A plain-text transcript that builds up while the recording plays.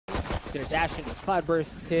Gonna dash into his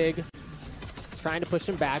cloudburst. TiGG trying to push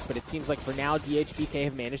him back, but it seems like for now DHBK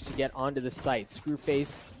have managed to get onto the site.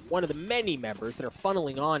 ScrewFace, one of the many members that are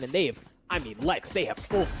funneling on, and they have, I mean, Lex, they have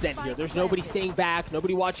full send here. There's nobody staying back,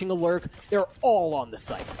 nobody watching a lurk. They're all on the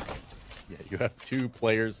site. Yeah, you have 2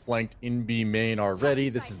 players flanked in B main already.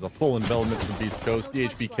 This is a full envelopment from Beastcoast.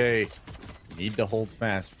 DHBK need to hold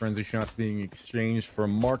fast. Frenzy shots being exchanged for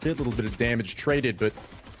market. A little bit of damage traded, but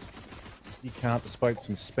Dcop, despite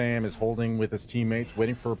some spam, is holding with his teammates,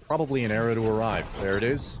 waiting for probably an arrow to arrive. There it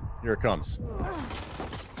is. Here it comes.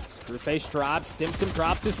 ScrewFace drops. Stimson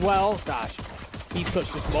drops as well. Gosh,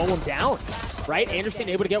 Beastcoast just mow him down, right? Andersin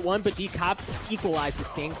able to get one, but Dcop equalizes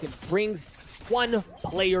things and brings 1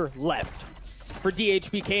 player left for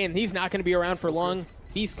DHBK, and he's not going to be around for long.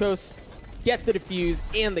 Beastcoast get the defuse,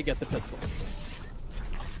 and they get the pistol.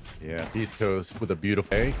 Yeah, Beastcoast with a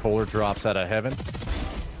beautiful A. KOLER drops out of heaven.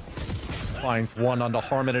 Finds one onto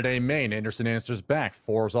Harmon at A main. Andersin answers back.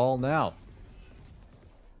 4's all now.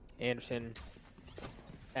 Andersin,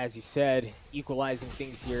 as you said, equalizing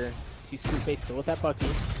things here. See ScrewFace still with that Bucky.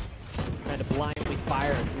 Trying to blindly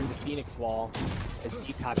fire through the Phoenix wall. As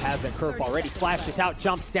Dcop has that curve already. Flashes out,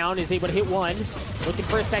 jumps down, is able to hit one. Looking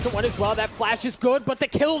for a second one as well. That flash is good, but the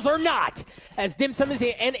kills are not. As Dimsum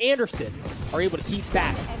and Andersin are able to keep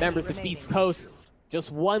back members of Beastcoast.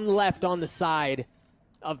 Just 1 left on the side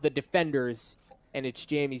of the defenders, and it's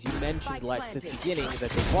jammyz. You mentioned, Lex, at the beginning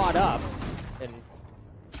that they brought up, and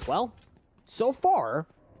well, so far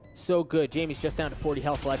so good. jammyz just down to 40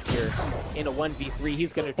 health left here in a 1v3.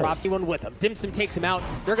 He's going to drop anyone with him. Dimsum takes him out.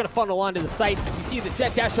 They're going to funnel onto the site. You see the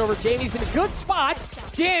jet dash over. jammyz in a good spot.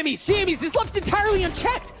 jammyz is left entirely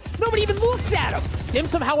unchecked. Nobody even looks at him.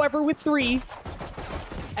 Dimsum, however, with 3.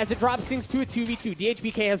 As it drops things to a 2v2.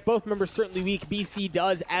 DHBK has both members certainly weak. BC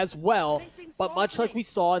does as well. But much like we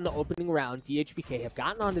saw in the opening round, DHBK have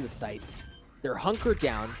gotten onto the site. They're hunkered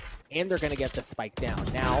down, and they're going to get the spike down.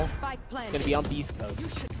 Now, it's going to be on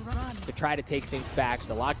Beastcoast to try to take things back.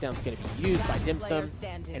 The lockdown's going to be used by Dimsum,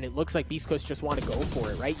 and it looks like Beastcoast just want to go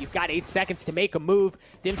for it, right? You've got 8 seconds to make a move.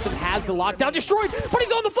 Dimsum has the lockdown destroyed, but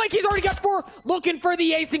he's on the flank. He's already got 4, looking for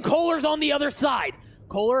the ace, and KOLER's on the other side.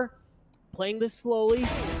 KOLER playing this slowly.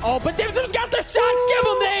 Oh, but Dimsum's got the shot.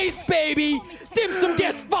 Give him the ace, baby. Dimsum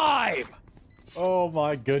gets 5. Oh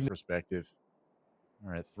my goodness. Perspective.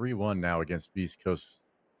 All right, 3-1 now against Beastcoast.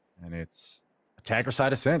 And it's attacker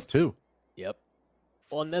side ascent too. Yep.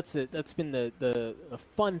 Well, and that's it. That's been the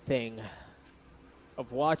fun thing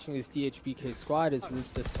of watching this DHBK squad is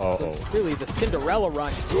really the Cinderella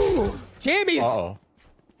run. jammyz!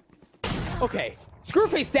 Okay.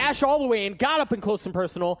 ScrewFace dash all the way in, got up in close and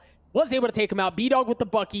personal, was able to take him out. bdog with the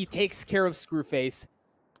Bucky takes care of ScrewFace.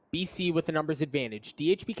 BC with the numbers advantage.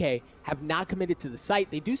 DHBK have not committed to the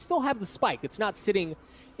site. They do still have the spike. It's not sitting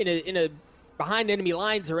in a behind enemy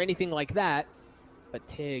lines or anything like that. But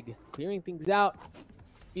TiGG clearing things out.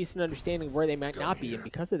 Decent understanding of where they might not be, and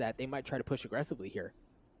because of that, they might try to push aggressively here.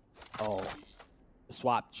 Oh, the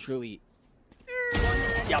swap surely.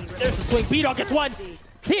 Yep, there's the swing. bdog gets 1.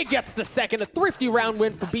 TiGG gets the second. A thrifty round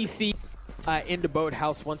win for BC. Into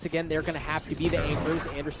Boathouse once again. They're going to have to be the anchors.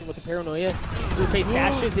 Andersin with the paranoia. ScrewFace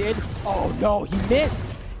dashes in. Oh no, he missed.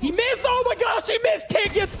 He missed. Oh my gosh, he missed.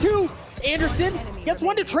 TiGG gets 2. Andersin gets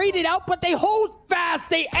 1 to trade it out, but they hold fast.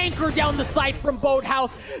 They anchor down the site from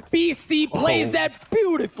Boathouse. BC plays that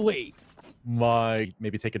beautifully. Might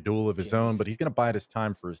maybe take a duel of his own, but he's going to bide his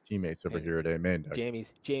time for his teammates over here at A main.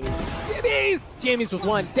 jammyz with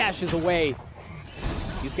 1, dashes away.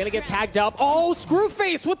 He's going to get tagged up. Oh,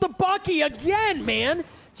 ScrewFace with the Bucky again, man.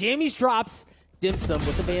 jammyz drops Dimsum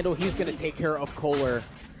with the Vandal. He's going to take care of KOLER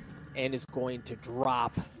and is going to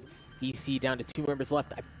drop BC down to 2 members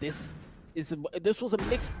left. This was a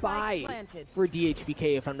mixed buy for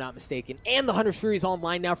DHBK, if I'm not mistaken. And the Hunter's Fury is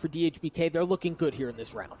online now for DHBK. They're looking good here in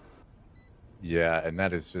this round. Yeah, and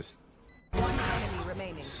that is just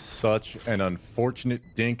such an unfortunate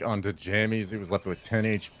dink onto jammyz. He was left with 10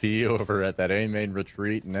 HP over at that A main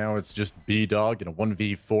retreat. Now it's just bdog in a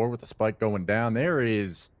 1v4 with the spike going down. There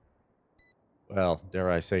is, well, dare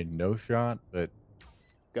I say no shot, but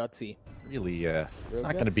gutsy. Really,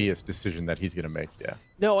 not going to be a decision that he's going to make. Yeah.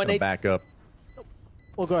 No, and back up.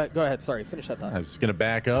 Well, go ahead. Go ahead. Sorry, finish that thought. I was just going to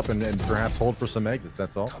back up and perhaps hold for some exits.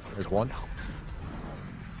 That's all. There's 1.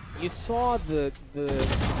 You saw the.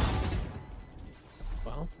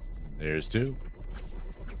 Well, there's 2.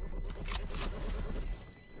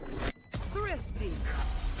 Thrifty.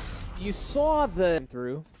 You saw the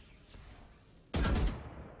through.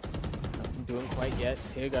 Doing quite yet.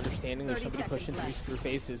 TiGG understanding there's somebody pushing through.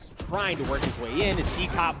 ScrewFace is trying to work his way in. It's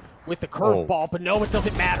Dcop with the curveball, but no, it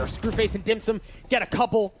doesn't matter. ScrewFace and Dimsum get a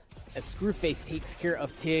couple. as ScrewFace takes care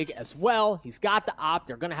of TiGG as well. He's got the op.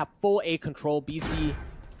 They're going to have full A control. BC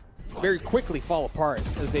very quickly fall apart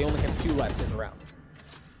as they only have 2 left in the round.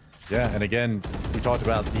 Yeah, and again, we talked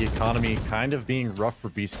about the economy kind of being rough for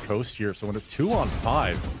Beastcoast here. So when a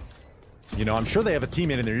 2-on-5, you know, I'm sure they have a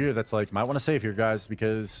teammate in their ear that's like, might want to save here, guys,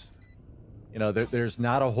 because, you know, there's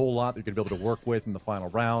not a whole lot they're going to be able to work with in the final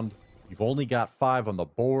round. You've only got 5 on the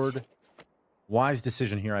board. Wise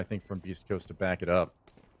decision here, I think, from Beastcoast to back it up.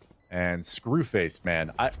 And ScrewFace,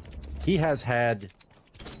 man, he has had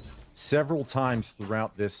several times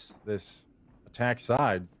throughout this attack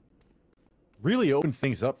side really open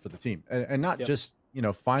things up for the team, and not just, you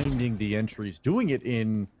know, finding the entries, doing it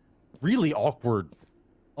in really awkward,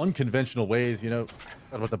 unconventional ways. You know,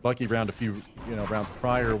 about the Bucky round a few, you know, rounds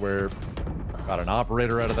prior where got an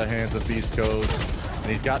operator out of the hands of Beastcoast, and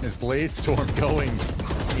he's gotten his Blade Storm going.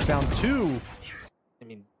 He found 2. I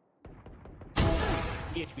mean,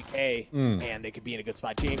 DHBK, man, they could be in a good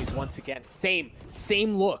spot. jammyz once again,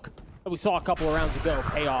 same look that we saw a couple of rounds ago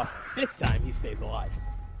pay off. This time he stays alive.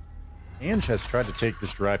 Ange has tried to take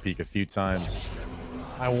this dry peek a few times.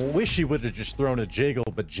 I wish he would have just thrown a jiggle,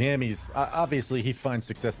 but jammyz, obviously he finds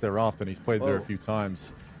success there often. He's played there a few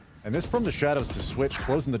times. And this from the shadows to switch,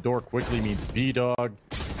 closing the door quickly means bdog,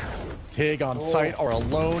 TiGG on site are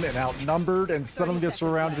alone and outnumbered, and suddenly they're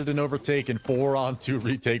surrounded and overtaken. 4-on-2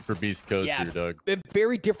 retake for Beastcoast here, Doug.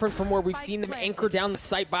 Very different from where we've seen them anchor down the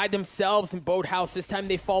site by themselves in Boathouse. This time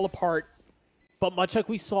they fall apart. But much like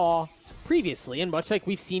we saw previously, and much like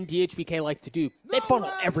we've seen DHBK like to do, they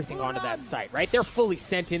funnel everything onto that site, right? They're fully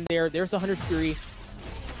sent in there. There's 103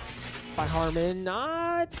 by Harmon.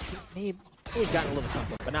 They've gotten a little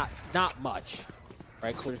something, but not much.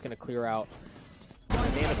 Right, KOLER's going to clear out.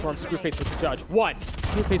 Andersin, ScrewFace with the judge. 1.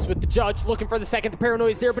 ScrewFace with the judge, looking for the second. The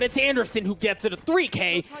paranoia is there, but it's Andersin who gets it. A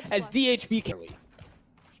 3K as DHBK.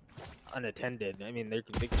 Unattended. I mean, they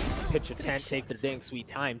can pitch a tent, take their dang sweet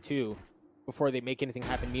time, too, before they make anything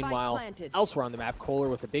happen. Meanwhile, elsewhere on the map, KOLER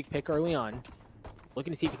with a big pick early on.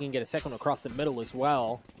 Looking to see if he can get a second across the middle as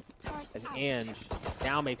well. As Ange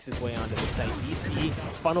now makes his way onto the site. BC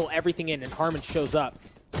funnel everything in, and Harmon shows up.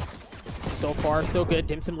 So far, so good.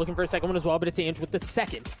 Dimson looking for a second one as well, but it's Ange with the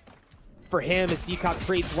second. For him, as Dcop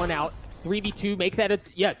trades one out. 3v2, make that a...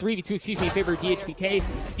 Yeah, 3v2, excuse me, in favor of DHBK.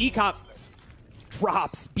 Dcop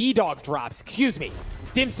drops. bdog drops, excuse me.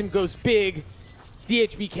 Dimson goes big.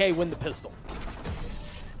 DHBK win the pistol.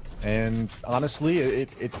 And honestly,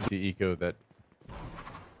 it's the eco that...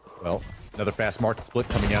 Well, another fast market split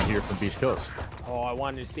coming out here from Beastcoast. Oh, I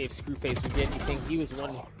wanted to see if ScrewFace would get anything. He was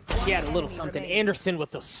one... He had a little something. Andersin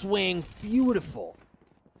with the swing. Beautiful.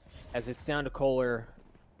 As it's down to KOLER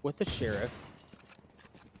with the Sheriff,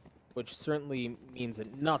 which certainly means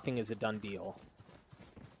that nothing is a done deal.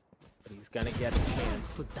 But he's going to get a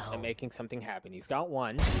chance at making something happen. He's got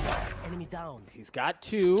 1. Enemy down. He's got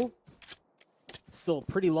 2. Still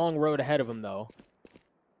a pretty long road ahead of him, though.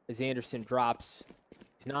 As Andersin drops.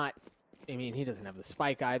 He's not... I mean, he doesn't have the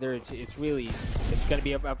spike either. It's going to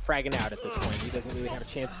be about fragging out at this point. He doesn't really have a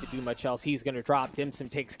chance to do much else. He's going to drop. Dimson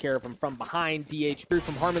takes care of him from behind. DH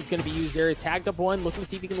from Harmon's going to be used there. Tagged up 1, looking to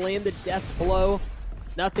see if he can land the death blow.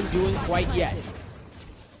 Nothing doing quite yet.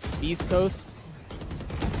 Beastcoast,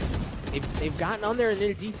 they've gotten on there in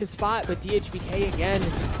a decent spot, but DHBK again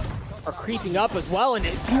are creeping up as well, and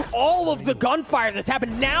through all of the gunfire that's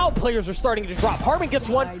happened, now players are starting to drop. Harmon gets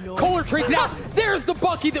 1, KOLER trades it out. There's the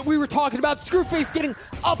Bucky that we were talking about. ScrewFace getting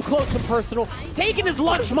up close and personal, taking his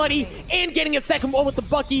lunch money, and getting a second one with the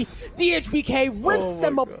Bucky. DHBK rips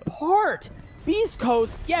them apart.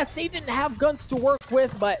 Beastcoast, yes, they didn't have guns to work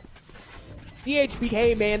with, but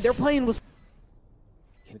DHBK, man, they're playing with...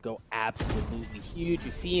 Can go absolutely huge.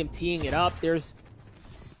 You see him teeing it up. There's...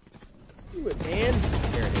 Do it, man.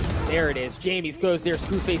 There it is. There it is. jammyz goes there.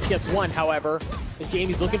 ScrewFace gets 1, however. And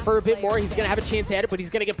jammyz looking for a bit more. He's going to have a chance at it, but he's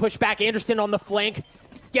going to get pushed back. Andersin on the flank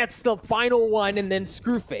gets the final 1, and then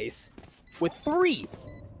ScrewFace with 3.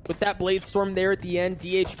 With that Blade Storm there at the end,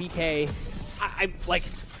 DHBK. I like,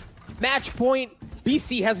 match point.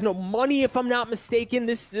 BC has no money, if I'm not mistaken.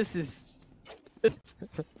 This is...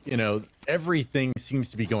 You know, everything seems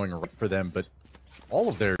to be going right for them, but all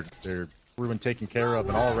of their been taken care of,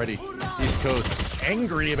 and already Beastcoast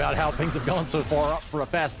angry about how things have gone so far. Up for a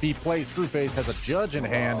fast B play. ScrewFace has a judge in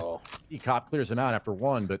hand. Dcop clears him out after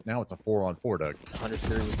 1, but now it's a 4-on-4, Doug. 100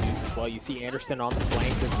 was used as well. You see Andersin on the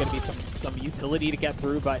flank. There's going to be some utility to get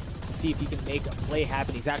through, but to see if he can make a play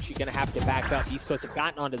happen, he's actually going to have to back up. Beastcoast have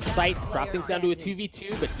gotten onto the site, drop things down to a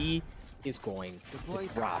 2v2, but he is going to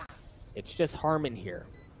drop. It's just Harmon here.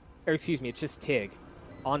 Or excuse me, it's just TiGG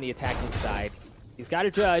on the attacking side. He's got a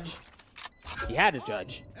judge. He had a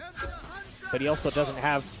judge. but he also doesn't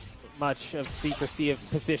have much of secrecy of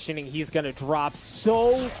positioning. He's gonna drop.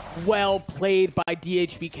 So well played by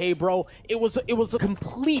DHBK, bro. It was a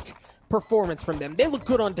complete performance from them. They look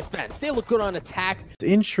good on defense. They look good on attack. It's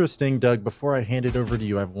interesting, Doug. Before I hand it over to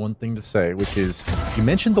you, I have one thing to say, which is you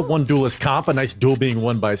mentioned the one duelist comp, a nice duel being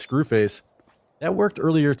won by ScrewFace. That worked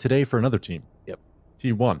earlier today for another team. Yep.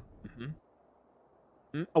 T1.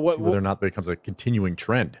 See whether or not that becomes a continuing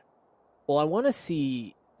trend. Well, I want to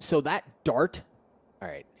see. So that dart. All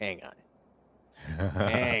right, hang on.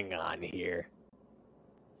 Hang on here.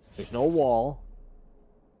 There's no wall.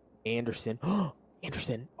 Andersin.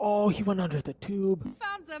 Andersin. Oh, he went under the tube.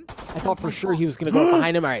 Found him. I thought for sure he was going to go up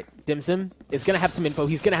behind him. All right, Dimsum is going to have some info.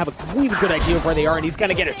 He's going to have a really good idea of where they are, and he's going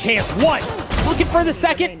to get a chance. One. Looking for the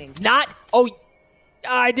second. Not. Oh,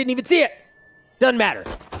 I didn't even see it. Doesn't matter.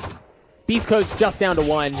 Beastcoast just down to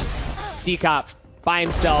one. Dcop by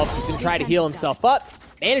himself. He's going to try to heal himself up.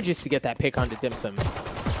 Manages to get that pick onto Dimsum.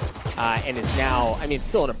 And is now, I mean,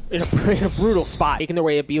 still in a brutal spot. Making their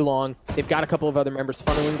way at B-Long. They've got a couple of other members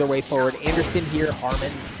funneling their way forward. Andersin here.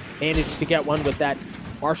 Harmon managed to get one with that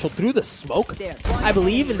Marshall through the smoke, I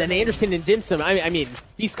believe. And then Andersin and Dimsum. I mean,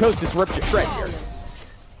 Beastcoast is ripped to shreds here.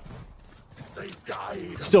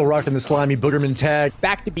 Still rocking the slimy Boogerman tag.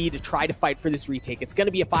 Back to B to try to fight for this retake. It's going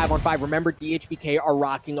to be a 5-on-5. Remember, DHBK are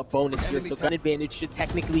rocking a bonus here, so gun advantage should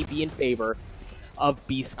technically be in favor of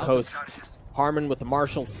Beastcoast. Harmon with the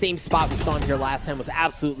Marshall, same spot we saw him here last time, was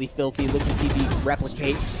absolutely filthy. Looking to see if he can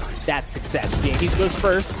replicate that success. Jammyz goes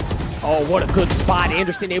first. Oh, what a good spot.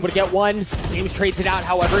 Andersin able to get one. Jammyz trades it out,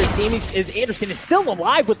 however. Andersin is still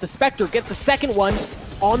alive with the Spectre. Gets a second one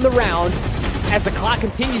on the round as the clock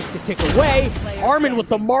continues to tick away. Harmon with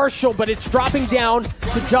the Marshall, but it's dropping down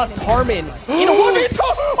to just Harmon. In a 1v2.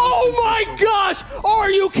 Oh my gosh!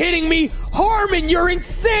 Are you kidding me? Harmon, you're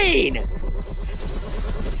insane!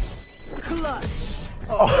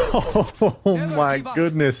 Oh my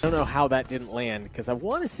goodness. I don't know how that didn't land, because I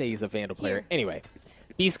want to say he's a Vandal player. Anyway,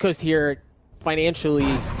 Beastcoast here, financially,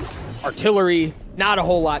 artillery, not a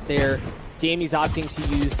whole lot there. Jammyz opting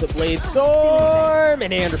to use the Blade Storm,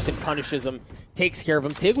 and Andersin punishes him, takes care of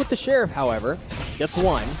him. TiGG with the Sheriff, however, gets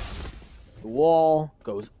one. The wall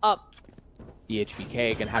goes up.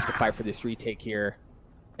 DHBK gonna have to fight for this retake here.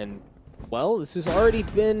 And, well, this has already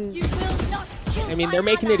been... I mean, they're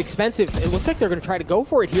making it expensive. It looks like they're going to try to go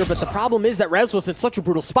for it here, but the problem is that Rez was in such a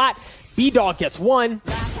brutal spot. bdog gets one.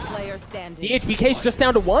 DHBK's just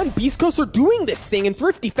down to one. Beastcoast are doing this thing in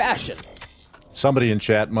thrifty fashion. Somebody in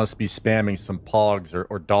chat must be spamming some pogs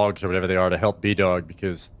or dogs or whatever they are to help bdog,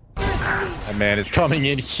 because that man is coming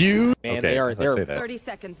in huge. Man, okay, they're 30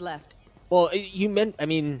 seconds left. Well, you meant, I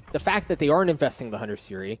mean, the fact that they aren't investing the Hunter's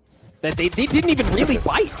Fury, that they didn't even really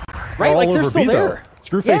bite, right? Like, they're still there.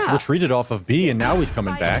 ScrewFace retreated off of B, and now he's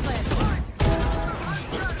coming back.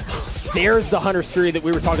 There's the Hunter's Fury that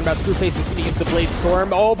we were talking about. ScrewFace is going to use the Blade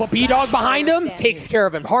Storm. Oh, but bdog behind him takes care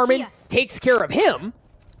of him. Harmon takes care of him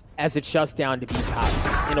as it shuts down to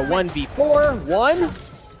Dcop in a 1v4. One.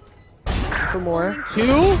 For more.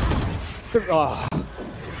 Two. Three. Oh.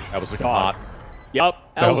 That was looking hot. Yep.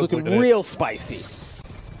 That was looking real spicy.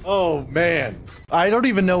 Oh, man. I don't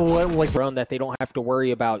even know what, like... That they don't have to worry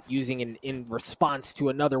about using in response to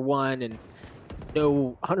another one, and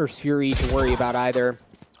no Hunter's Fury to worry about either.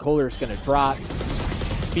 KOLER's going to drop.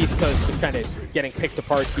 Beastcoast just kind of getting picked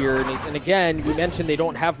apart here. And again, we mentioned they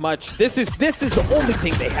don't have much. This is the only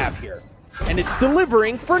thing they have here. And it's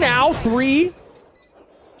delivering for now. 3.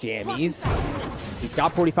 Jammyz. He's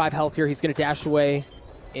got 45 health here. He's going to dash away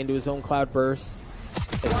into his own cloud burst.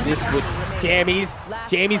 As this would Jammyz.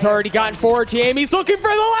 Jammyz already gotten 4. Jammyz looking for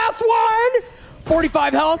the last one.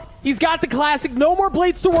 45 health. He's got the classic. No more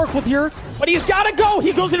blades to work with here, but he's got to go.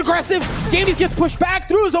 He goes in aggressive. Jammyz gets pushed back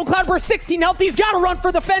through his own cloud burst. 16 health. He's got to run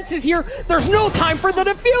for the fences here. There's no time for the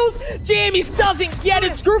defuse. Jammyz doesn't get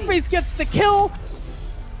it. ScrewFace gets the kill,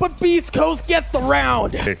 but Beastcoast get the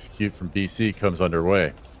round. Execute from BC comes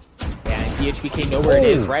underway. Yeah, and DHBK know where it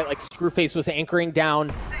is, right? Like, ScrewFace was anchoring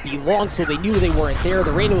down B-Long, so they knew they weren't there.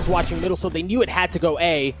 The Reyna was watching middle, so they knew it had to go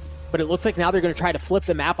A. But it looks like now they're going to try to flip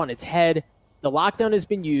the map on its head. The lockdown has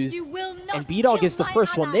been used, and bdog is the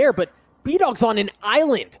first one there, but bdog's on an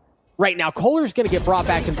island right now. KOLER's going to get brought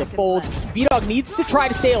back into the fold. bdog needs to try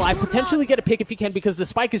to stay alive, potentially get a pick if he can, because the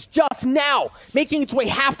spike is just now making its way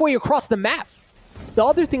halfway across the map. The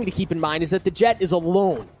other thing to keep in mind is that the Jet is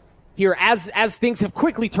alone here as things have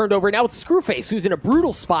quickly turned over. Now it's ScrewFace who's in a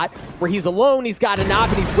brutal spot where he's alone. He's got a knob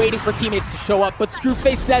and he's waiting for teammates to show up, but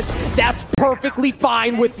ScrewFace says that's perfectly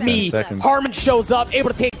fine with me. Harmon shows up, able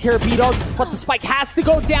to take care of bdog, but the spike has to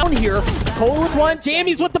go down here. KOLER with one.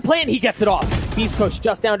 Jammyz with the plan. He gets it off. Beastcoast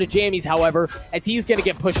just down to jammyz, however, as he's going to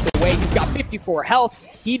get pushed away. He's got 54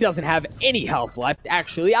 health. He doesn't have any health left.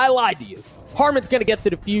 Actually, I lied to you. Harmon's going to get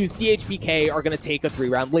the defuse. DHBK are going to take a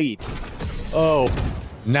 3-round lead. Oh,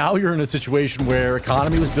 now you're in a situation where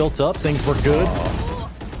economy was built up, things were good.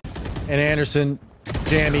 And Andersin,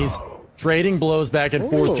 jammyz, trading blows back and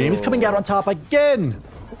forth. jammyz coming out on top again.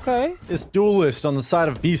 Okay. This duelist on the side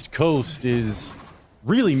of Beastcoast is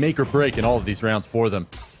really make or break in all of these rounds for them.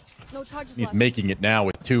 No charges He's left. making it now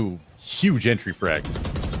with 2 huge entry frags.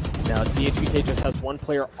 Now, DHBK just has 1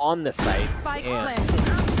 player on the site. Spike And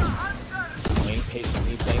planted. waiting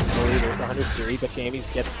patiently, thankfully, there's 103, but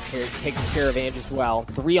jammyz takes care of Ange as well.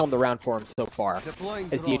 3 on the round for him so far,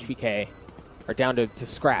 as DHBK are down to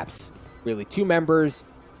scraps. Really, 2 members,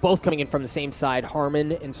 both coming in from the same side,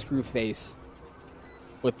 Harmon and ScrewFace.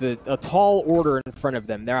 With a tall order in front of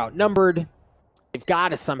them. They're outnumbered. They've got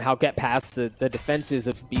to somehow get past the defenses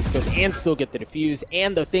of Beastcoast and still get the defuse.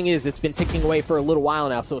 And the thing is, it's been ticking away for a little while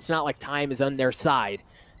now, so it's not like time is on their side.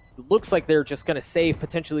 It looks like they're just going to save,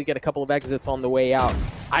 potentially get a couple of exits on the way out.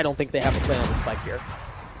 I don't think they have a play on the spike here.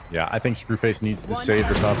 Yeah, I think ScrewFace needs to save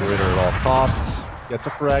this operator at all costs. Gets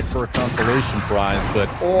a frag for a consolation prize, but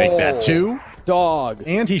make that 2. Dog.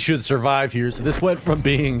 And he should survive here, so this went from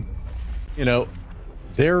being, you know,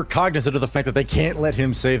 they're cognizant of the fact that they can't let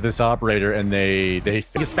him save this operator, and they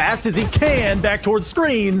as fast as he can back towards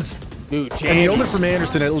screens. Dude, and the omen from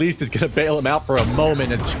Andersin at least is going to bail him out for a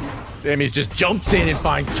moment as jammyz just jumps in and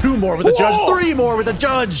finds 2 more with a judge, 3 more with a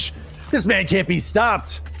judge. This man can't be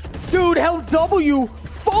stopped. Dude, LW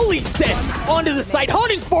fully set onto the site,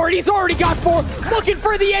 hunting for it. He's already got 4, looking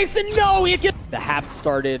for the ace, and no, he gets the half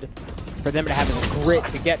started. For them to have the grit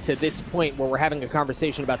to get to this point where we're having a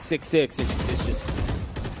conversation about 6-6 is just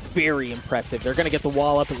very impressive. They're going to get the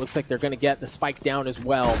wall up. It looks like they're going to get the spike down as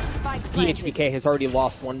well. DHBK has already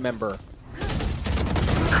lost 1 member.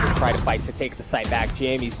 To try to fight to take the site back.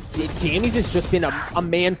 jammyz has just been a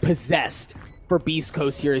man possessed for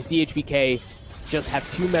Beastcoast here as DHBK just have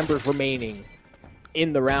 2 members remaining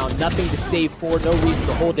in the round. Nothing to save for, no reason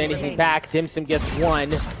to hold anything back. Dimsum gets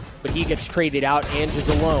 1, but he gets traded out. Ange is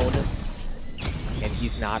alone. And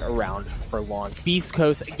he's not around for long.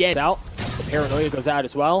 Beastcoast again out. The paranoia goes out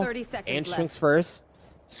as well. 30 seconds Ange left. swings first.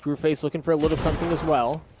 ScrewFace looking for a little something as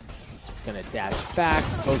well. He's gonna dash back.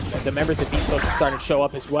 The members of Beastcoast are starting to show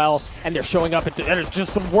up as well, and they're showing up at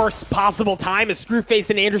just the worst possible time as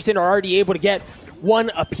ScrewFace and Andersin are already able to get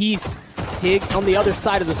 1 apiece. TiGG on the other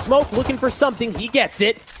side of the smoke looking for something. He gets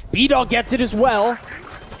it. bdog gets it as well.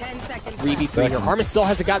 10 seconds 3v3 here. Harmon still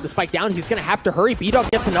hasn't got the spike down. He's going to have to hurry. bdog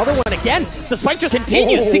gets another one again. The spike just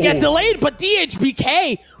continues to get delayed, but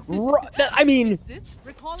DHBK, I mean,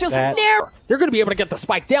 just never. They're going to be able to get the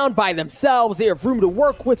spike down by themselves. They have room to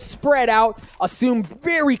work with, spread out, assume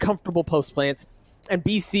very comfortable post plants. And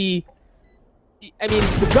BC, I mean,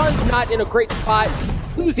 the gun's not in a great spot.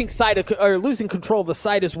 Losing control of the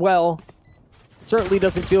site as well. Certainly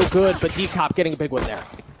doesn't feel good, but Dcop getting a big one there.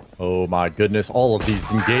 Oh my goodness, all of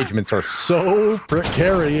these engagements are so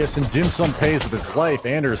precarious, and Dimsum pays with his life.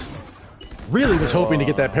 Anders really was hoping to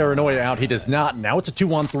get that paranoia out. He does not. Now it's a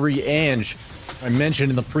 2-on-3 Ange. I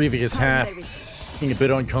mentioned in the previous half, being a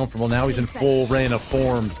bit uncomfortable. Now he's in full reign of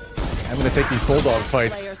form. I'm going to take these bulldog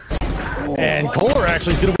fights. And KOLER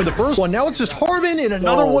actually is going to win the first one. Now it's just Harmon in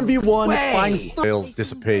another 1v1. Fails,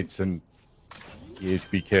 dissipates, and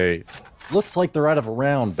DHBK looks like they're out of a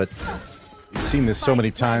round, but we've seen this so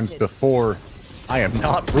many times before. I am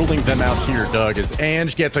not ruling them out here, Doug, as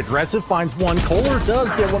Ange gets aggressive, finds 1. KOLER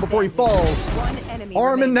does get 1 before he falls.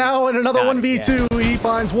 Harmon now in another 1v2. He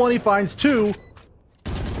finds 1, he finds 2.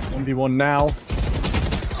 1v1 now.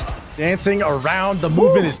 Dancing around, the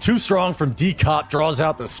movement is too strong from Dcop, draws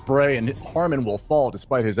out the spray, and Harmon will fall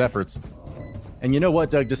despite his efforts. And you know what,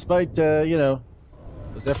 Doug, despite, you know,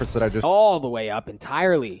 those efforts that I just... All the way up,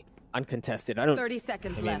 entirely uncontested. 30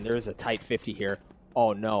 seconds I mean, left. there's a tight 50 here.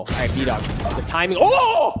 Oh, no. All right, bdog. The timing.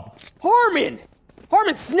 Oh! Harmon!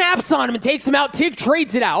 Harmon snaps on him and takes him out. TiGG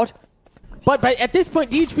trades it out. But at this point,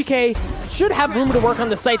 DHBK should have room to work on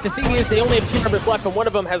the site. The thing is, they only have 2 members left, and one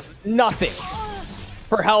of them has nothing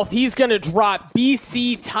for health. He's going to drop.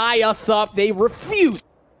 BC tie us up. They refuse.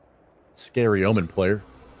 Scary Omen player.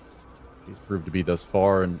 He's proved to be thus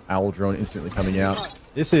far, and Owl Drone instantly coming out.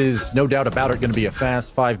 This is, no doubt about it, going to be a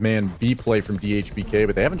fast 5-man B play from DHBK,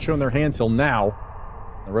 but they haven't shown their hand till now.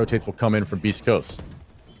 The rotates will come in from Beastcoast.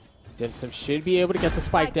 Dimsum should be able to get the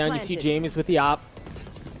spike down. You see jammyz with the op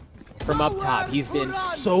from up top. He's been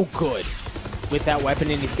so good with that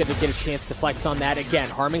weapon, and he's going to get a chance to flex on that again.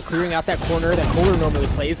 Harmon clearing out that corner that KOLER normally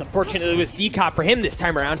plays. Unfortunately, it was Dcop for him this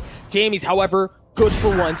time around. jammyz, however, good for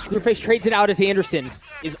one. ScrewFace trades it out as Andersin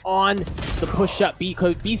is on the push-up.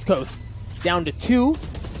 Beastcoast down to 2.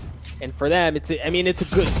 And for them, it's a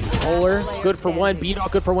good KOLER, good for one.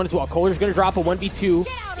 bdog, good for one as well. KOLER's going to drop a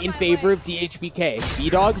 1v2 in favor of DHBK.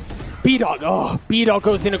 bdog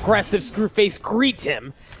goes in aggressive. ScrewFace greets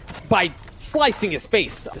him by slicing his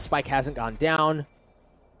face. The spike hasn't gone down.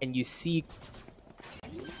 And you see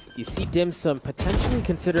Dimsum potentially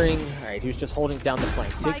considering, all right, he was just holding down the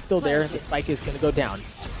flank. TiGG's still there. The spike is going to go down.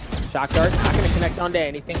 Shock dart, not going to connect onto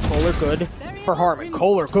anything. KOLER good for Harmon.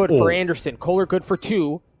 KOLER good for Andersin. KOLER good for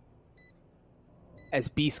 2. As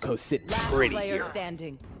Beastcoast sitting pretty here.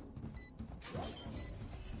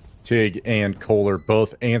 TiGG and KOLER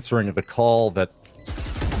both answering the call that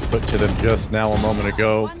put to them just now a moment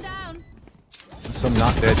ago. Some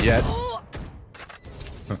not dead yet.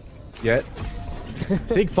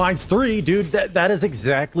 TiGG finds 3, dude. That is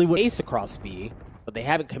exactly what... Ace across B, but they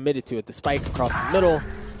haven't committed to it. The spike across the middle.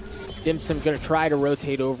 Dimsum going to try to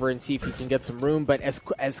rotate over and see if he can get some room, but as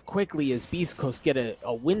quickly as Beastcoast get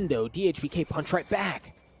a window, DHBK punch right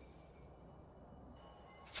back.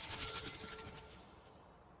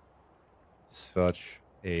 Such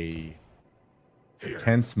a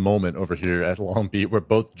tense moment over here at Long Beat where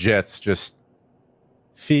both Jets just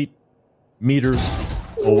feet, meters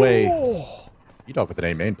away. bdog with an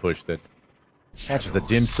A main push that catches a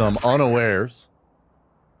Dimsum unawares.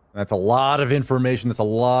 That's a lot of information. That's a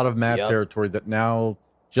lot of map territory that now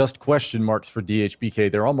just question marks for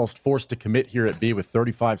DHBK. They're almost forced to commit here at B with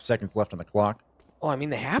 35 seconds left on the clock. Well, I mean,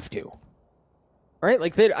 they have to. Right?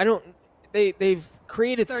 Like, they've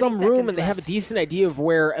created some room and they have a decent idea of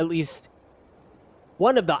where at least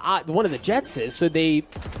one of the Jets is, so they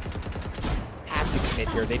have to commit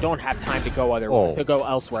here. They don't have time to go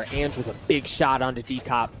elsewhere. Ange with a big shot onto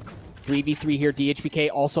Dcop. 3v3 here. DHBK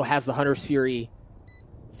also has the Hunter's Fury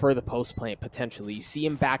for the post plant potentially. You see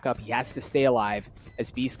him back up. He has to stay alive as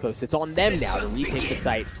Beastcoast. It's on them now to retake the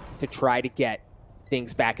site to try to get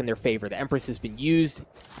things back in their favor. The Empress has been used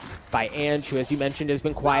by Ange, who, as you mentioned, has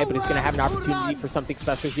been quiet, but is going to have an opportunity for something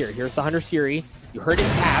special here. Here's the Hunter's Fury. You heard it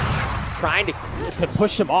tap, trying to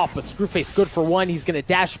push him off, but ScrewFace good for one. He's going to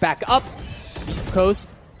dash back up.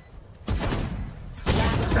 Beastcoast.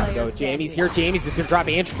 Gotta go jammyz here. jammyz is going to drop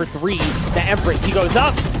Ange for 3. The Empress, he goes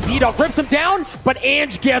up. bdog rips him down, but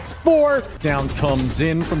Ange gets 4. Down comes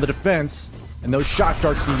in from the defense, and those shock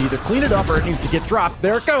darts need to either clean it up or it needs to get dropped.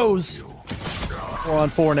 There it goes. 4 on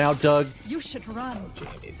 4 now, Doug. You should run.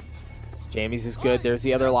 jammyz is good. There's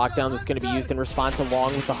the other lockdown that's going to be used in response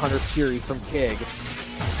along with the Hunter's Fury from TiGG.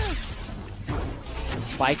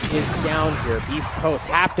 Spike is down here. Beastcoast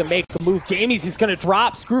have to make a move. jammyz is going to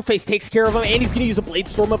drop. ScrewFace takes care of him, and he's going to use a Blade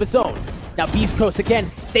Storm of his own. Now Beastcoast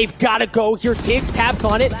again, they've got to go here. TiGG taps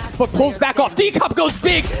on it, but pulls back off. Dcop goes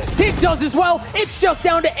big. TiGG does as well. It's just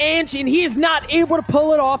down to Ange, and he is not able to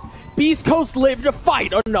pull it off. Beastcoast live to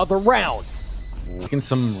fight another round. Making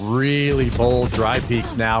some really bold dry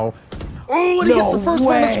peeks now. Oh, and he gets the first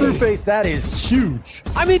one on ScrewFace. That is huge.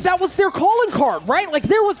 I mean, that was their calling card, right? Like,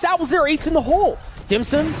 that was their ace in the hole.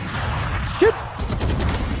 Dimsum should...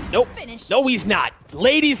 Nope. No, he's not.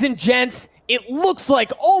 Ladies and gents, it looks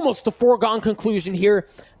like almost a foregone conclusion here.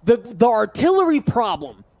 The artillery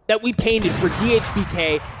problem that we painted for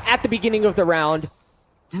DHBK at the beginning of the round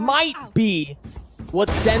might be what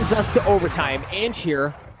sends us to overtime. Ange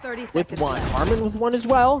here with 1. Harmon with 1 as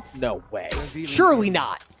well? No way. Surely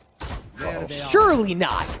not. Surely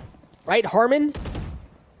not. Right? Harmon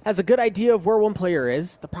has a good idea of where one player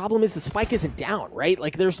is. The problem is the spike isn't down, right?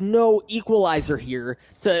 Like, there's no equalizer here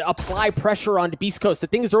to apply pressure onto Beastcoast. The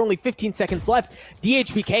things are only 15 seconds left.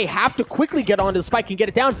 DHBK have to quickly get onto the spike and get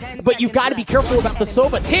it down, but you've got to be careful about the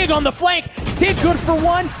Soba. TiGG on the flank. TiGG good for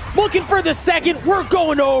 1. Looking for the second. We're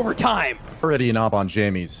going to overtime. Already an op on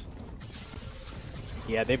jammyz.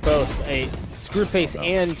 Yeah, they both, ScrewFace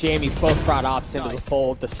and jammyz both brought ops into the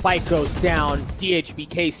fold. The spike goes down.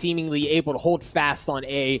 DHBK seemingly able to hold fast on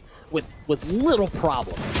A with little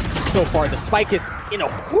problem. So far, the spike is in a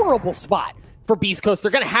horrible spot for Beastcoast.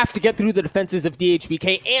 They're going to have to get through the defenses of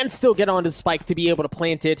DHBK and still get onto the spike to be able to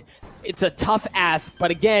plant it. It's a tough ask,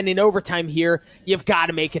 but again, in overtime here, you've got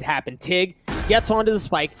to make it happen. TiGG gets onto the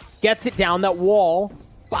spike, gets it down that wall,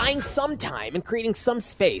 buying some time and creating some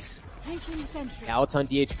space. Now it's on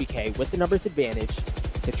DHBK with the numbers advantage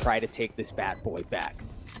to try to take this bad boy back.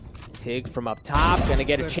 TiGG from up top, gonna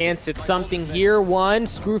get a chance at something here. 1,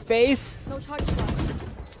 ScrewFace.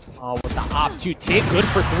 Oh, with the op 2, TiGG good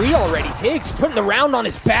for 3 already. TiGG's putting the round on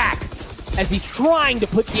his back as he's trying to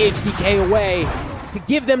put DHBK away to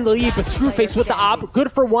give them the lead, but ScrewFace with the op,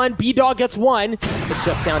 good for 1. bdog gets 1. It's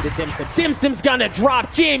just down to Dimsum. Dimsum's gonna drop.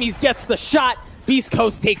 jammyz gets the shot.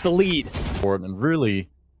 Beastcoast take the lead. And really,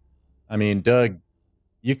 I mean, Doug,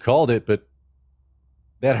 you called it, but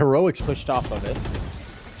that heroics Pushed off of it.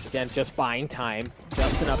 Again, just buying time.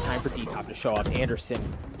 Just enough time for Dcop to show up. Andersin,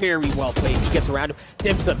 very well played. He gets around him.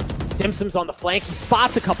 Dimsum's on the flank. He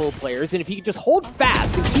spots a couple of players, and if he can just hold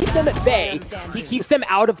fast and keep them at bay, he keeps them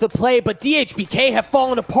out of the play. But DHBK have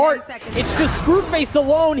fallen apart. It's just ScrewFace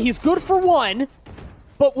alone. He's good for one.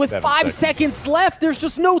 But with 5 seconds left, there's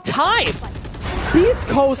just no time.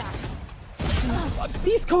 Beastcoast,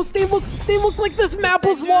 they look like this map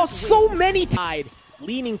was lost so many times.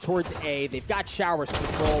 Leaning towards A, they've got showers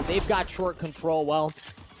control, they've got short control. Well,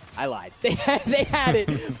 I lied. They had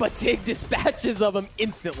it, but TiGG dispatches of them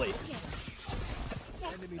instantly.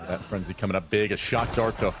 That frenzy coming up big. A shock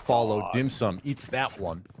dart to follow. Dimsum eats that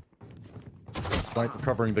one. Despite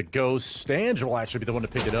recovering the ghost, Ange will actually be the one to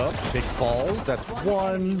pick it up. Take falls. That's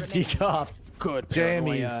one. Dcop. Good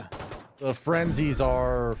jammyz. The frenzies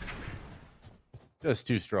are just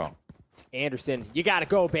too strong. Andersin, you gotta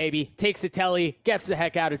go, baby. Takes a telly, gets the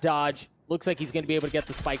heck out of dodge. Looks like he's gonna be able to get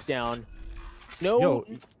the spike down. No,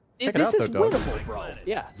 Yo, this is winnable, bro.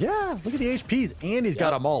 Yeah. Yeah, look at the HPs, and he's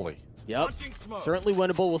got a molly. Yep, certainly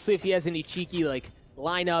winnable. We'll see if he has any cheeky, like,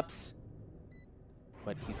 lineups.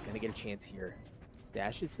 But he's gonna get a chance here.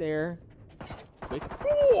 Dash is there. Quick.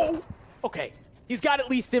 Whoa! Okay, he's got at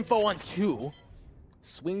least info on 2.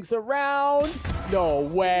 Swings around. No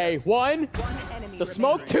way. 1. The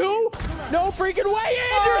smoke. 2. No freaking way.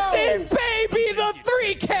 Andersin, baby, the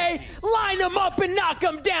 3K. Line him up and knock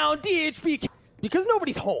him down. DHBK. Because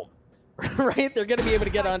nobody's home, right? They're going to be able to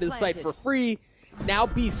get onto the site for free. Now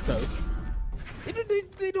Beastcoast.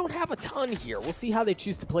 They don't have a ton here. We'll see how they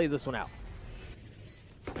choose to play this one out.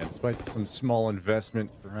 And despite some small investment,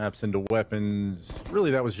 perhaps into weapons, really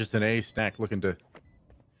that was just an A stack looking to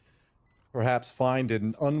perhaps find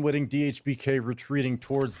an unwitting DHBK retreating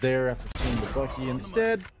towards there after seeing the Bucky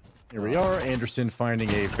instead. Here we are, Andersin finding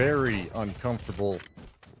a very uncomfortable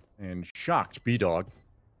and shocked bdog.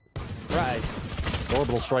 Surprise.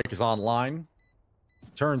 Orbital strike is online.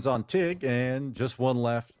 Turns on TiGG, and just one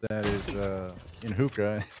left. That is in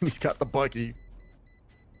hookah. He's got the Bucky.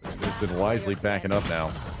 Andersin wisely backing up now.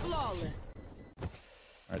 All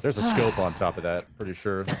right, there's a scope on top of that. Pretty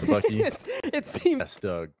sure the Bucky. It seems. Yes,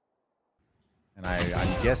 Doug. And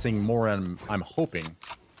I'm guessing more, I'm hoping,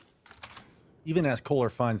 even as KOLER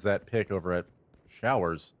finds that pick over at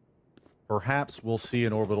Showers, perhaps we'll see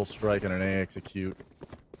an orbital strike and an A execute.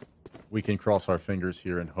 We can cross our fingers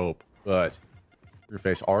here and hope. But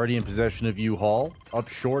ScrewFace already in possession of huuaw. Up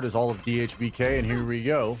short is all of DHBK, and here we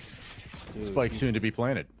go. Dude, spike soon to be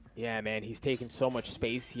planted. Yeah, man, he's taking so much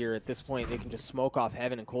space here. At this point, they can just smoke off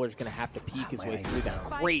heaven, and KOLER's going to have to peek his way through that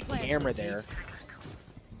great camera there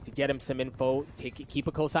to get him some info. Keep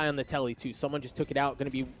a close eye on the telly, too. Someone just took it out.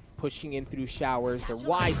 Going to be pushing in through showers. They're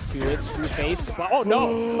wise to it. ScrewFace. Oh, no.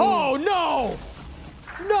 Oh, no.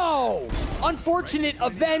 No. Unfortunate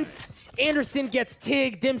events. Andersin gets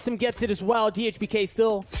TiGG. Dimsum gets it as well. DHBK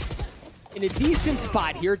still in a decent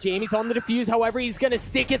spot here. Jamie's on the defuse. However, he's going to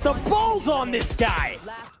stick it. The balls on this guy.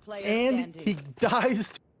 And he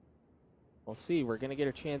dies. We'll see. We're going to get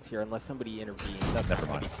a chance here unless somebody intervenes. That's never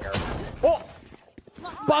mind. Oh!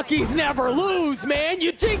 Bucky's never lose, man.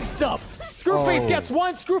 You jinxed them. ScrewFace gets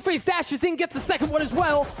one. ScrewFace dashes in, gets the second one as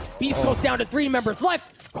well. Beast goes down to 3 members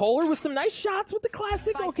left. KOLER with some nice shots with the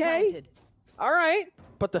classic. Okay. All right.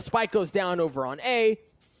 But the spike goes down over on A.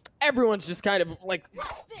 Everyone's just kind of like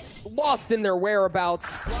lost in their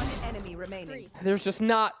whereabouts. One enemy remaining. There's just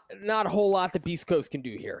not a whole lot that Beastcoast can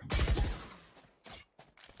do here.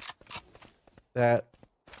 That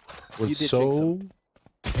was so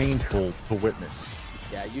painful to witness.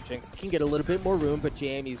 Yeah, you jinxed. Can get a little bit more room, but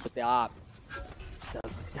jammyz with the op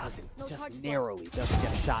doesn't just narrowly doesn't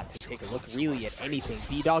get a shot to take a look really at anything.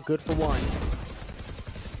 bdog good for one.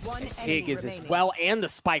 And TiGG is as well, and the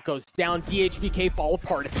spike goes down. DHBK fall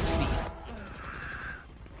apart at the seats.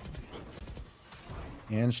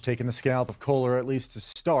 Ange taking the scalp of KOLER at least to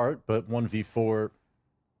start, but 1v4,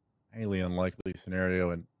 highly unlikely scenario,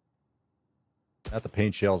 and got the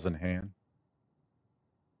paint shells in hand.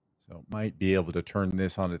 So might be able to turn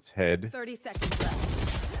this on its head. 30 seconds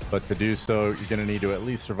left. But to do so, you're going to need to at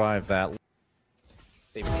least survive that.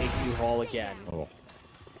 They take huuaw again. Oh.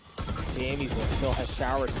 jammyz still has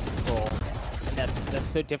showers control. And that's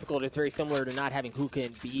so difficult. It's very similar to not having hookah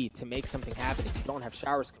and B to make something happen if you don't have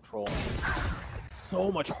showers control.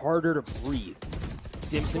 So much harder to breathe.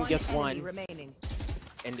 Dimsum gets one.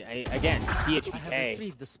 And again,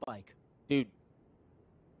 DHBK. The spike. Dude.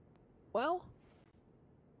 Well,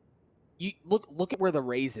 you look at where the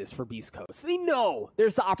raise is for Beastcoast. They know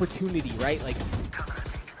there's the opportunity, right? Like,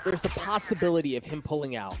 there's the possibility of him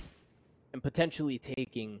pulling out and potentially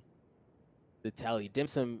taking the tally.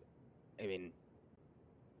 Dimsum, I mean,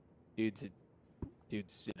 dude's in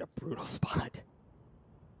a brutal spot.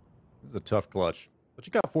 This is a tough clutch, but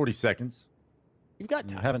you got 40 seconds. You've got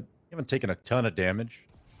time. You haven't taken a ton of damage.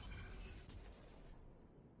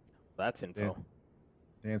 That's info.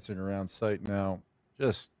 Dancing around site now,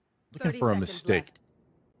 just looking for a mistake. Left.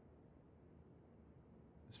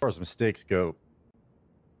 As far as mistakes go,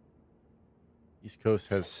 East Coast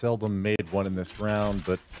has seldom made one in this round,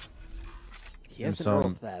 but he has the roll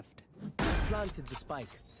theft. Planted the spike.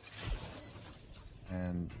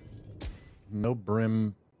 And no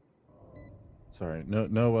brim. Sorry,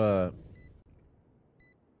 no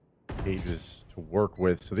cages to work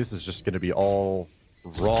with. So this is just going to be all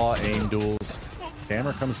raw aim duels.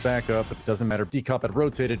 Camera comes back up, but it doesn't matter. Dcop had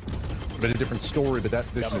rotated, but a different story. But that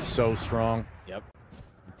position is so strong. Yep.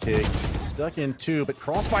 TiGG stuck in two, but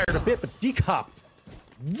crossfired a bit. But Dcop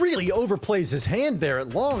really overplays his hand there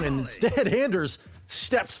at long, and instead Anders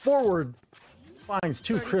steps forward, finds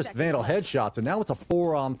two crisp Vandal headshots, and now it's a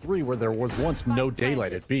 4-on-3 where there was once no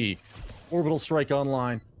daylight at B. Orbital Strike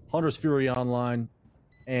online, Hunter's Fury online,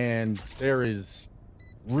 and there is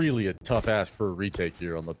really a tough ask for a retake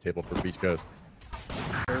here on the table for Beastcoast.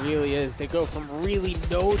 It really is. They go from really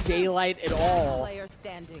no daylight at all. Player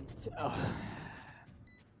standing. Ugh.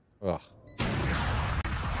 Oh.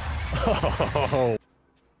 I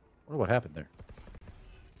wonder what happened there.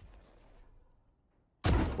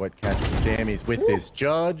 What catches jammyz with this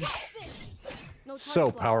judge.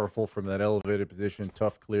 So powerful from that elevated position.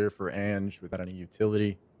 Tough clear for Ange without any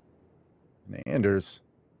utility. And Anders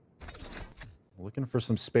looking for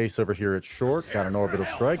some space over here at short. Got an orbital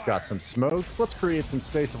strike. Got some smokes. Let's create some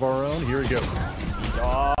space of our own. Here he goes.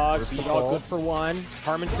 bdog good for one.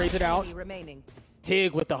 Harmon trades it out.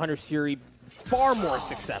 TiGG with the Hunter's Fury, far more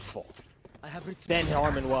successful than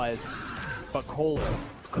Harmon was. But KOLER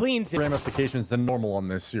cleans it. Ramifications than normal on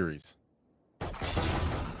this series.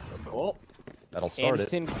 Cool. That'll start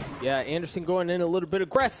Andersin, yeah, Andersin going in a little bit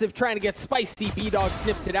aggressive, trying to get spicy. bdog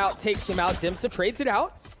snips it out, takes him out. Genghsta trades it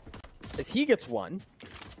out as he gets one.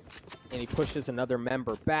 And he pushes another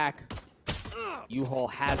member back. huuaw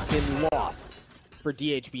has been lost for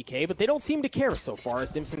DHBK, but they don't seem to care so far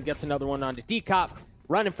as Andersin gets another one onto Dcop.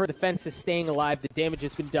 Running for the fences, staying alive. The damage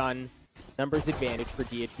has been done. Numbers advantage for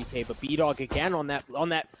DHBK, but bdog again on that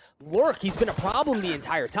lurk. He's been a problem the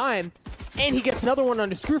entire time. And he gets another one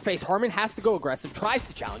under ScrewFace. Harmon has to go aggressive, tries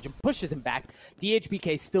to challenge him, pushes him back.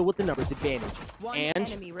 DHBK still with the numbers advantage. And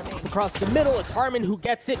across the middle, it's Harmon who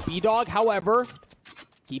gets it. bdog, however,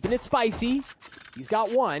 keeping it spicy. He's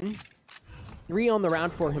got one. 3 on the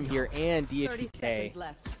round for him here, and DHBK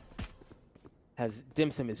has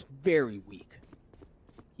Dimsum is very weak.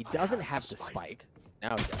 He doesn't have the spike.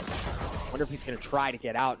 Now he does. Wonder if he's going to try to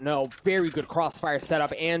get out. No, very good crossfire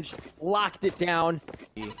setup. Ange locked it down.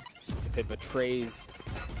 If it betrays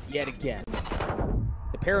yet again.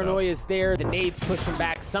 The paranoia is there. The nades push him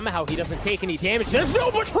back. Somehow he doesn't take any damage. There's no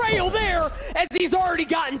betrayal there as he's already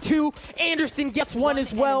gotten 2. Andersin gets one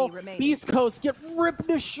as well. Beastcoast get ripped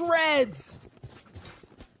to shreds.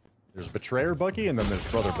 There's Betrayer Bucky, and then there's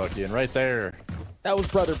Brother Bucky, and right there. That was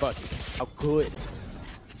Brother Bucky. How good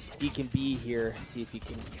he can be here. See if he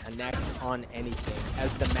can connect on anything.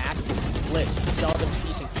 As the map is split, seldom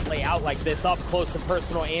see things play out like this. Up close and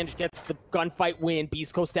personal, Ange gets the gunfight win.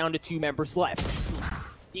 Beastcoast down to 2 members left.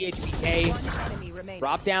 DHBK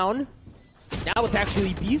drop down. Now it's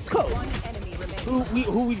actually Beastcoast,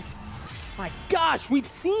 who we've, my gosh, we've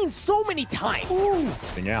seen so many times.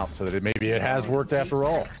 Out, so that maybe it has worked after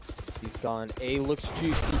all. He's gone. A looks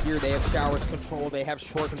juicy here. They have showers control. They have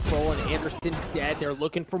short control, and Andersin's dead. They're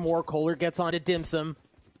looking for more. KOLER gets onto Dimsum.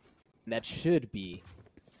 And that should be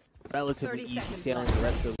relatively easy sailing the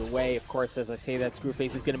rest of the way. Of course, as I say that,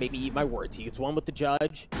 ScrewFace is going to make me eat my words. He gets one with the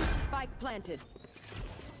judge. Spike planted.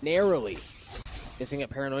 Narrowly. Missing at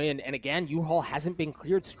Paranoia. And again, huuaw hasn't been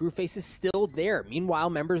cleared. ScrewFace is still there. Meanwhile,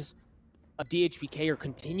 members of DHBK are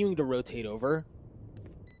continuing to rotate over.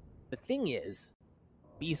 The thing is,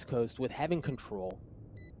 Beastcoast, with having control,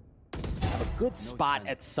 have a good spot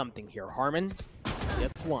at something here. Harmon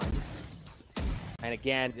gets one. And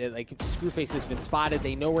again, like, ScrewFace has been spotted.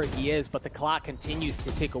 They know where he is, but the clock continues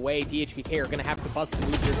to tick away. DHBK are going to have to bust the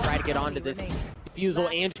move here, try to get onto this defusal.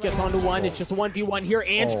 Ange gets onto one. It's just a 1v1 here.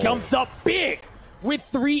 Ange comes up big with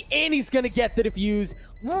 3, and he's going to get the defuse,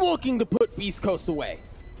 looking to put Beastcoast away.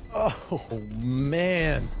 Oh,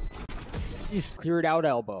 man. He's cleared out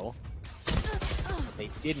elbow. They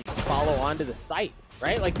didn't follow onto the site.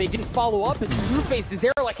 right? Like, they didn't follow up, and ScrewFace is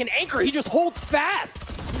there like an anchor. He just holds fast.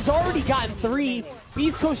 He's already gotten 3.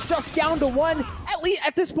 Beastcoast just down to 1. At least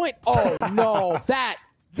at this point, oh no, that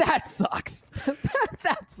sucks.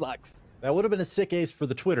 that sucks. That would have been a sick ace for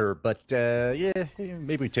the Twitter, but yeah,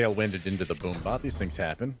 maybe we tailwinded into the boom bot. These things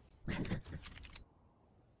happen.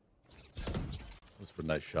 Those were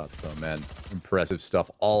nice shots, though, man. Impressive stuff.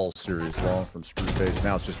 All series long from ScrewFace.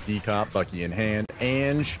 Now it's just Dcop, Bucky in hand.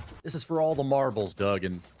 Ange. This is for all the marbles, Doug,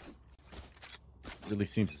 and it really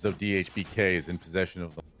seems as though DHBK is in possession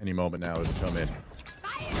of them any moment now as they come in.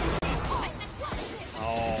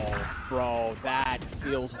 Oh, bro, that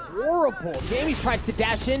feels horrible. jammyz tries to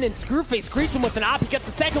dash in, and ScrewFace greets him with an op. He gets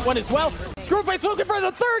the second one as well. ScrewFace looking for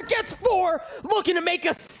the third, gets 4, looking to make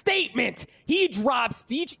a statement. He drops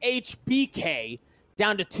DHBK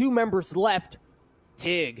down to 2 members left.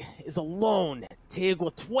 TiGG is alone. TiGG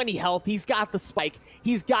with 20 health. He's got the spike.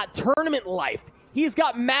 He's got tournament life. He's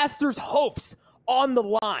got Masters hopes on the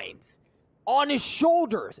lines, on his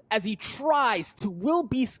shoulders, as he tries to will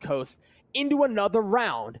Beastcoast into another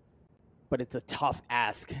round. But it's a tough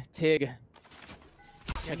ask. TiGG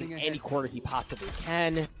checking any quarter he possibly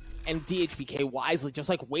can. And DHBK wisely just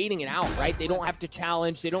like waiting it out, right? They don't have to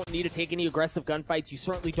challenge. They don't need to take any aggressive gunfights. You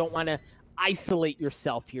certainly don't want to isolate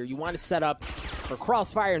yourself here. You want to set up for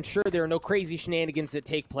crossfire, ensure there are no crazy shenanigans that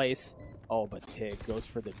take place. Oh, but TiGG goes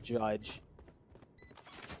for the judge.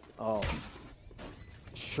 Oh.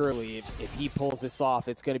 Surely, if he pulls this off,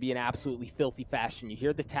 it's going to be an absolutely filthy fashion. You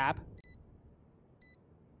hear the tap?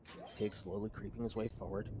 TiGG slowly creeping his way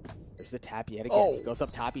forward. There's the tap yet again. Oh. He goes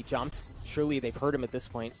up top, he jumps. Surely they've heard him at this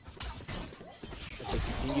point. As they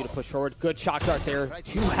continue to push forward. Good shock dart there.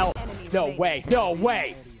 2 health. No way. No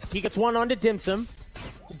way. He gets 1 onto Dimsum.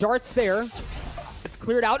 Dart's there. It's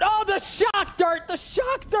cleared out. Oh, the shock dart! The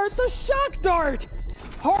shock dart! The shock dart!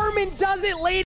 Harmon does it, ladies